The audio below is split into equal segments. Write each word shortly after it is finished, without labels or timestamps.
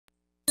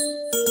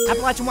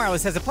Appalachian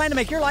Wireless has a plan to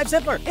make your life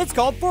simpler. It's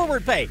called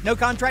Forward Pay. No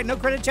contract, no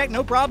credit check,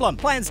 no problem.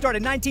 Plans start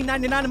at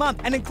 $19.99 a month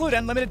and include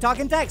unlimited talk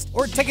and text.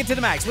 Or take it to the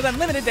max with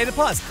unlimited data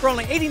plus for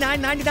only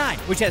 $89.99,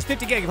 which has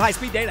 50 gig of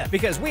high-speed data.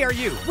 Because we are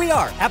you. We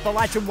are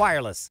Appalachian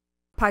Wireless.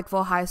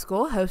 Pikeville High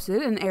School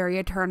hosted an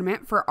area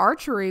tournament for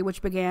archery,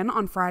 which began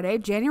on Friday,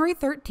 January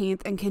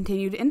 13th and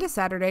continued into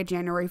Saturday,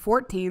 January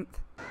 14th.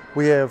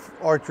 We have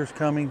archers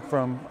coming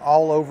from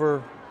all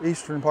over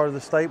eastern part of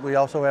the state. We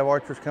also have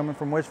archers coming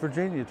from West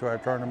Virginia to our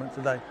tournament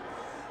today.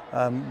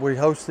 We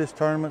host this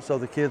tournament so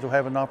the kids will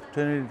have an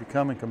opportunity to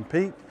come and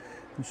compete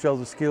and show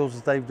the skills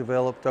that they've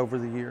developed over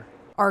the year.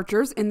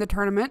 Archers in the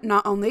tournament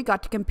not only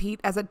got to compete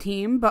as a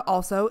team, but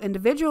also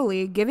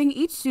individually, giving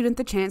each student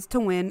the chance to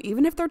win,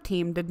 even if their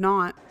team did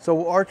not.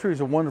 So archery is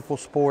a wonderful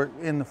sport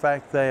in the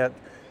fact that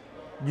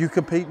you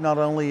compete not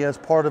only as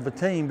part of a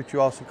team, but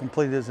you also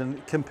compete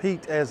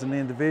as an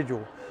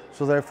individual.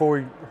 So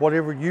therefore,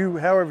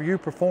 however you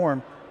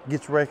perform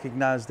gets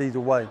recognized either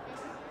way.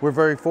 We're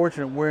very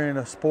fortunate we're in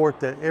a sport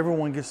that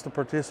everyone gets to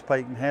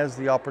participate and has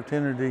the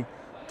opportunity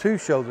to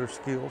show their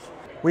skills.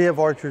 We have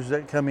archers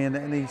that come in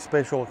that need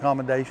special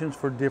accommodations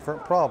for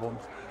different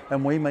problems,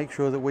 and we make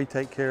sure that we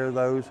take care of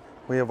those.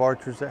 We have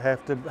archers that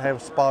have to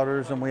have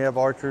spotters, and we have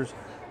archers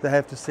that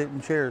have to sit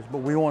in chairs, but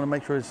we want to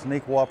make sure it's an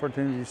equal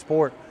opportunity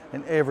sport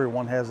and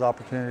everyone has the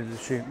opportunity to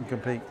shoot and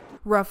compete.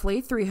 Roughly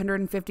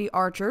 350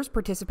 archers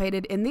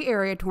participated in the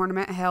area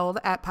tournament held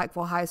at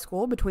Pikeville High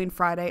School between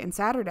Friday and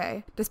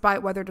Saturday.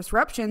 Despite weather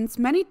disruptions,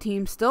 many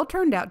teams still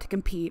turned out to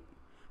compete.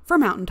 For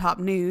Mountaintop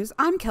News,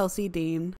 I'm Kelsey Dean.